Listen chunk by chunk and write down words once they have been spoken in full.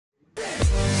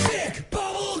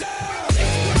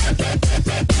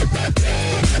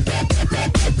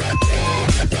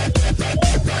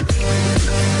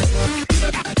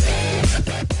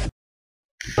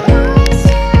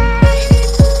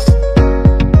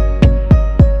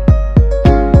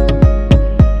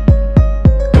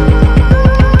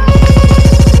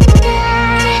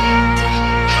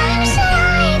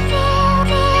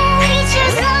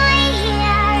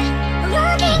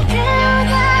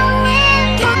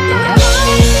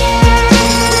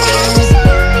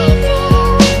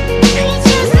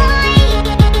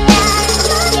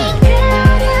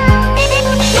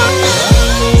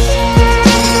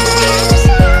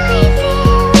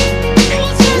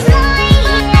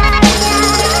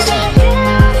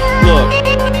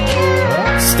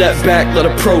step back, let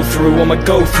a pro through. I'ma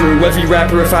go through every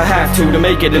rapper if I have to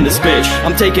make it in this bitch.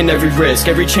 I'm taking every risk,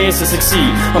 every chance to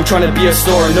succeed. I'm trying to be a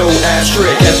star, no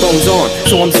asterisk. Headphones on,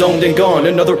 so I'm zoned and gone.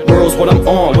 In other words, what I'm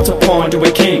on, what's a pawn to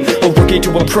a king? A rookie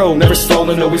to a pro, never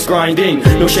stalling, always grinding.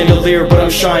 No chandelier, but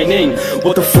I'm shining.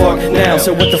 What the fuck now?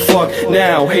 So what the fuck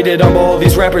now? Hated on all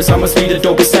these rappers, I must be the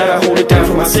dopest that I hold it down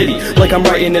for my city. Like I'm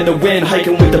writing in the wind,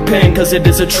 hiking with the pen, cause it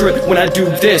is a trip when I do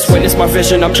this. Witness my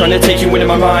vision, I'm trying to take you into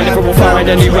my mind. Never will find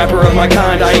any rapper of my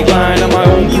kind. I ain't lying, I'm my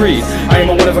own breed. I am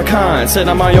a one of a kind, said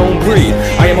I'm my own breed.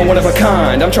 I am a one of a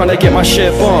kind, I'm trying to get my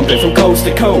shit bumping from coast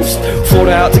to coast.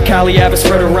 Florida out to Cali, have it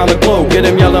spread around the globe. Get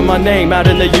him yelling my name out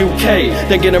in the UK,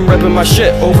 then get him repping my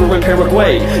shit over in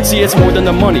Paraguay. See, it's more than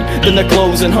the money, than the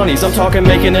clothes and honeys. I'm talking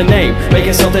making a name,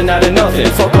 making something out of nothing.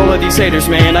 Fuck all of these haters,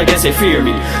 man, I guess they fear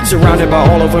me. Surrounded by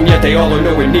all of them, yet they all are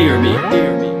nowhere near me.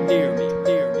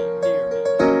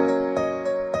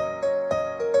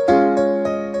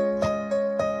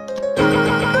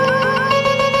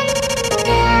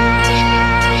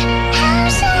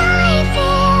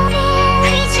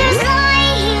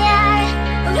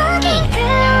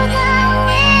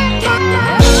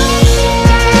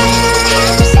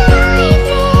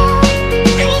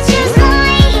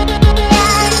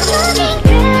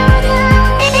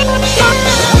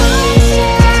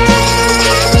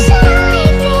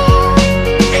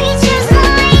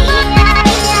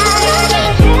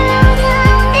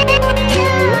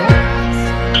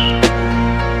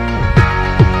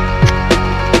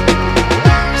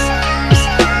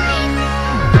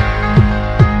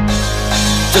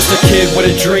 Just a kid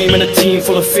with a dream and a team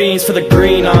full of fiends for the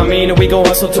green, I mean. And we gon'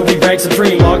 hustle till we rank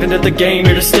supreme. Logged into the game,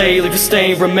 here to stay, leave a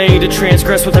stain, remain to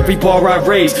transgress with every bar I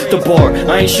raise. The bar,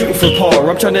 I ain't shooting for par,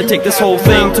 I'm trying to take this whole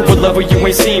thing to a level you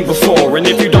ain't seen before. And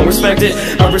if you don't respect it,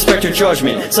 I respect your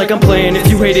judgment. It's like I'm playing, if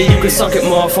you hate it, you can suck it,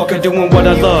 motherfucker, doing what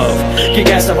I love. Get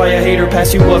gassed up by a hater,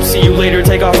 pass you up, see you later.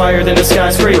 Take off higher than the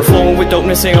skyscraper, flowing with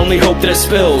dopeness, ain't only hope that it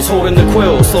spills. Holding the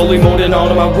quill, slowly molding all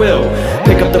of my will.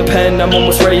 Pick up the pen, I'm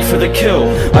almost ready for the kill.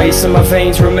 Ice in my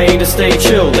veins remain to stay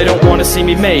chill. They don't wanna see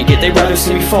me make it, they'd rather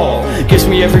see me fall. Gives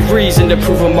me every reason to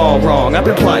prove them all wrong. I've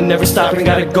been plotting, never stopping,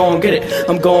 gotta go and get it.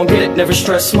 I'm gon' get it, never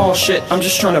stress small shit, I'm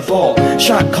just trying to ball.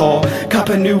 Shot call, cop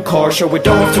a new car, show it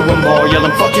off to them all.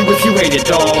 Yelling fuck you if you hate it,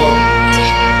 dawg.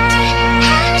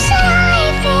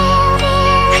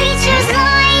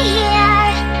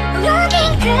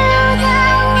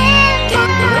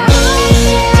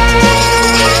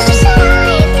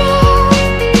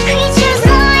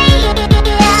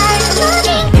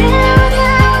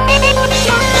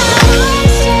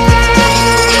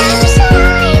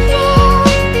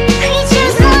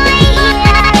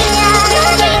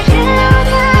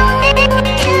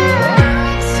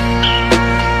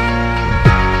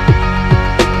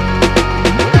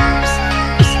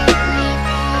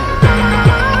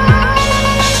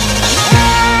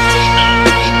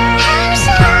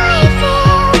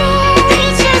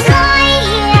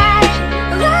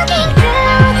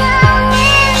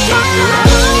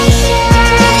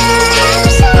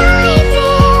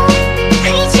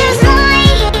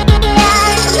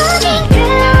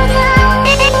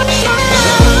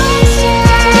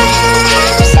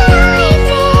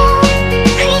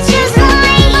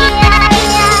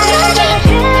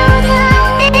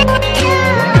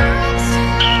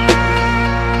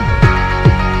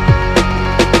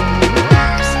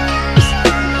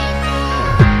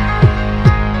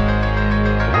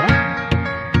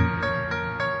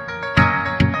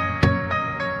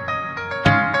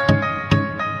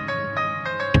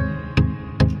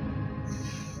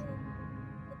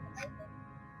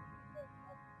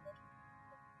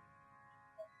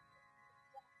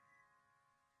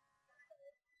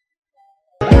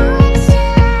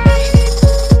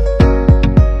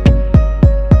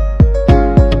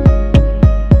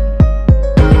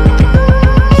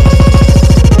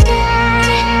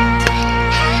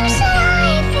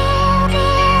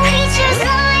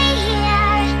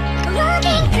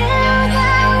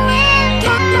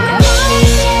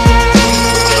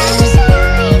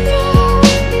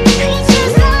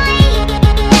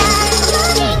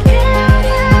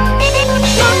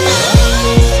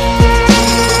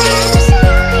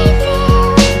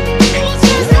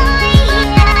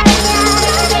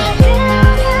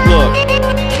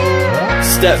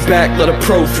 step back, let a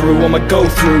pro through. I'ma go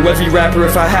through every rapper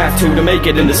if I have to make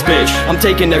it in this bitch. I'm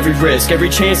taking every risk, every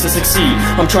chance to succeed.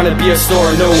 I'm trying to be a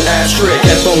star, no asterisk.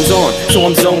 Headphones on, so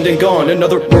I'm zoned and gone. In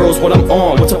other words, what I'm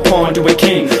on, what's a pawn to a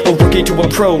king? A rookie to a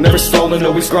pro, never stalling,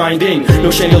 always grinding.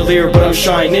 No chandelier, but I'm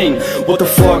shining. What the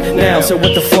fuck now? So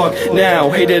what the fuck now?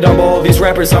 Hated on all these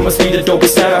rappers, I must be the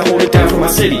dopest out. I hold it down for my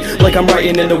city, like I'm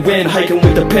writing in the wind, hiking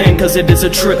with the pen, cause it is a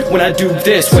trip when I do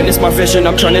this. Witness my vision,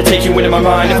 I'm trying to take you into my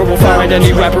mind. Never will find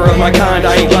any rapper of my kind.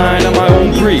 I ain't lying, I'm my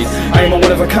own breed. I am a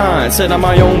one of a kind, said I'm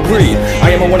my own breed.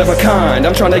 I am a one of a kind,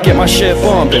 I'm trying to get my shit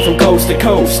bumping from coast to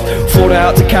coast. Florida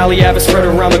out to Cali, have it spread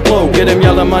around the globe. Get him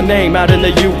yelling my name out in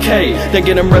the UK, then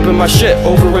get him ripping my shit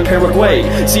over in Paraguay.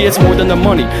 See, it's more than the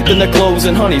money, than the clothes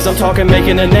and honeys. I'm talking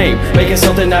making a name, making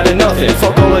something out of nothing.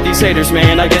 Fuck all of these haters,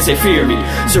 man, I guess they fear me.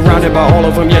 Surrounded by all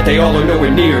of them, yet they all are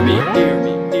nowhere near me.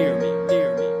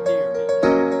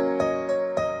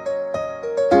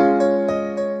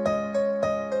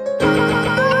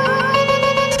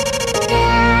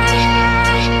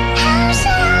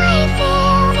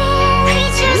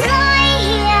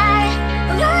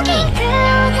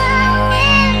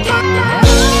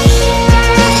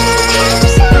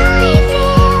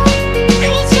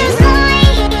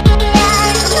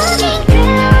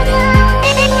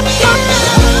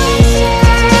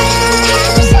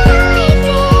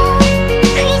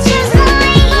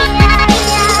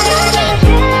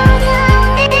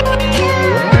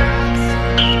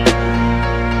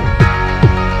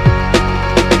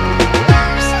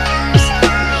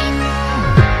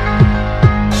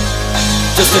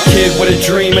 Just a kid with a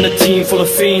dream and a team full of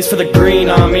fiends for the green,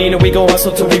 I mean. And we gon'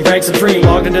 hustle till we rank supreme.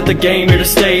 Logged into the game, here to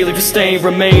stay, leave a stain,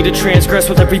 remain to transgress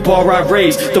with every bar I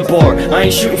raise. The bar, I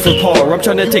ain't shooting for par, I'm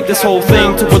trying to take this whole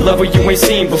thing to a level you ain't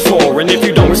seen before. And if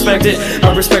you don't respect it,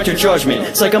 I respect your judgment.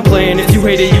 It's like I'm playing, if you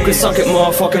hate it, you can suck it,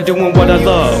 motherfucker, doing what I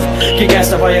love. Get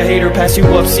gassed up by a hater, pass you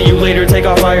up, see you later, take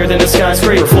off higher than the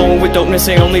skyscraper. Flowing with dopeness,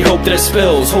 ain't only hope that it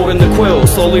spills. Holding the quill,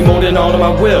 slowly molding all of my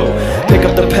will. Pick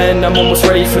up the pen, I'm almost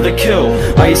ready for the kill.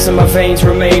 Ice in my veins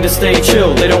remain to stay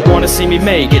chill. They don't wanna see me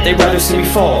make it, they rather see me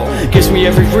fall. Gives me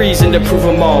every reason to prove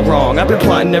them all wrong. I've been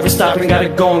plotting, never stopping, gotta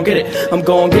go and get it. I'm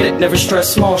gon' get it, never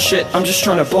stress small shit, I'm just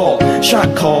trying to ball.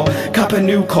 Shot call, cop a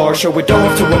new car, show it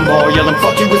off to them all. Yelling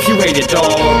fuck you if you hate it,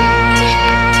 dawg.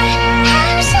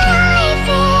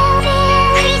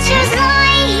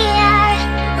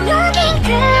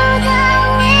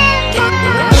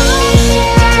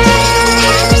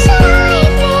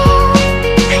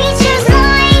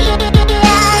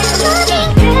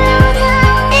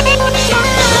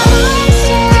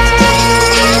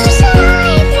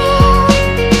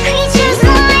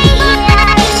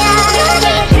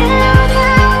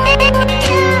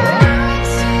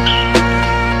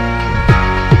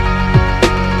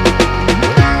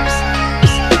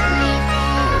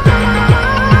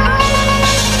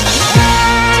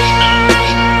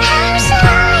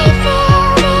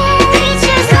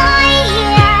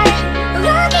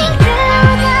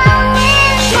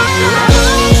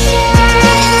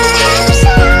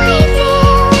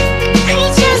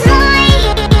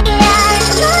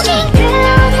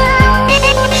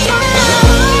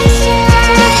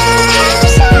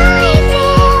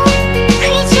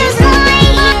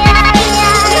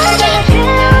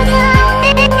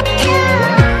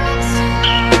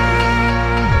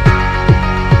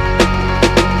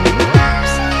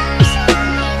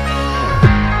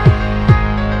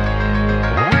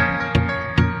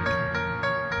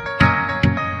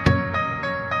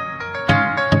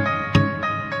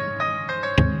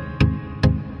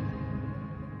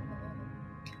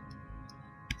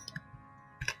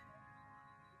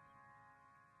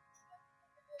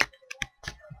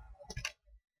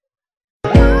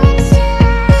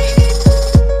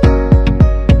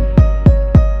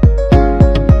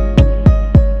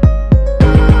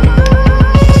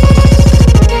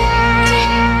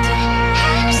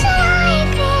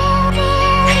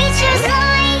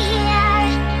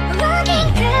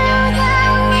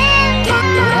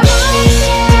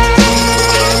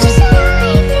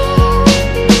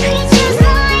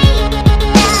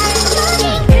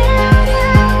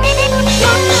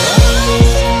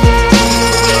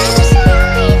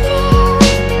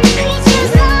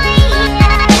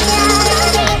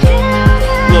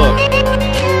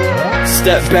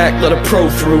 step back, let a pro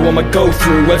through. I'ma go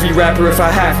through every rapper if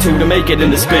I have to make it in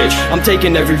this bitch. I'm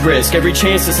taking every risk, every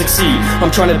chance to succeed.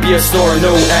 I'm trying to be a star,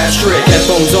 no asterisk.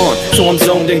 Headphones on, so I'm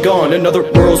zoned and gone. In other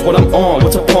words, what I'm on,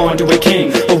 what's a pawn to a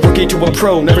king? A rookie to a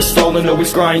pro, never stalling,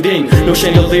 always grinding. No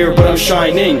chandelier, but I'm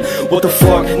shining. What the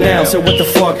fuck now? So what the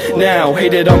fuck now?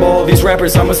 Hated on all these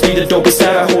rappers, I must be the dopest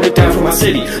out. I hold it down for my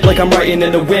city, like I'm writing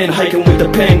in the wind, hiking with the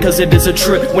pen, cause it is a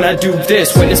trip when I do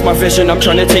this. Witness my vision, I'm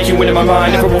trying to take you into my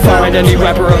mind. Never will find any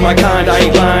rapper of my kind. I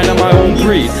ain't lying, I'm my own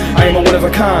breed. I am a one of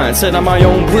a kind, said I'm my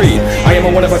own breed. I am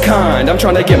a one of a kind, I'm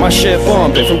trying to get my shit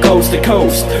bumping from coast to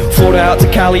coast. Florida out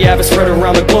to Cali, Ave, spread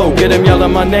around the globe. Get him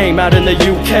yelling my name out in the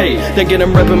UK, then get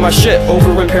him repping my shit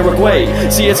over in Paraguay.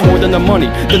 See, it's more than the money,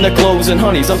 than the clothes and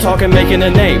honeys. I'm talking making a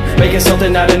name, making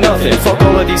something out of nothing. Fuck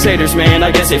all of these haters, man,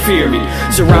 I guess they fear me.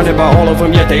 Surrounded by all of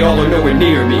them, yet they all are nowhere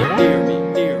near me.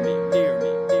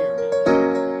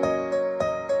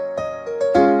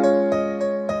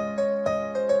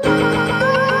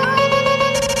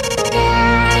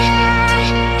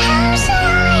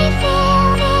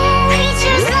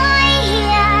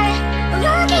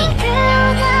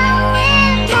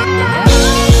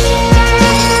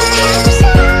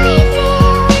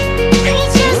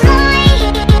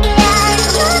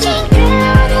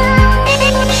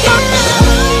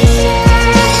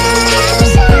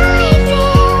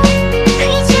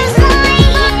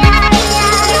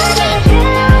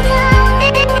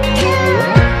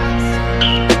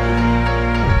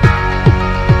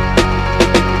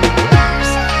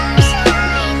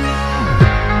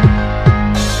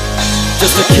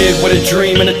 Just a kid with a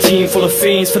dream and a team full of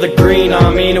fiends for the green,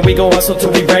 I mean. And we gon' hustle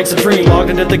till we rank supreme.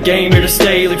 Logged into the game, here to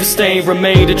stay, leave a stain,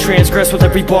 remain to transgress with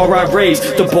every bar I raise.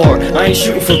 The bar, I ain't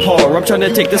shooting for par, I'm trying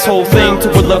to take this whole thing to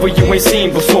a level you ain't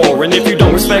seen before. And if you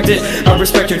don't respect it, I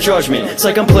respect your judgment. It's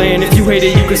like I'm playing, if you hate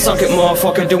it, you can suck it,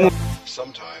 motherfucker. Doing.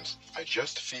 Sometimes I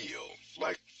just feel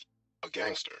like a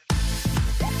gangster.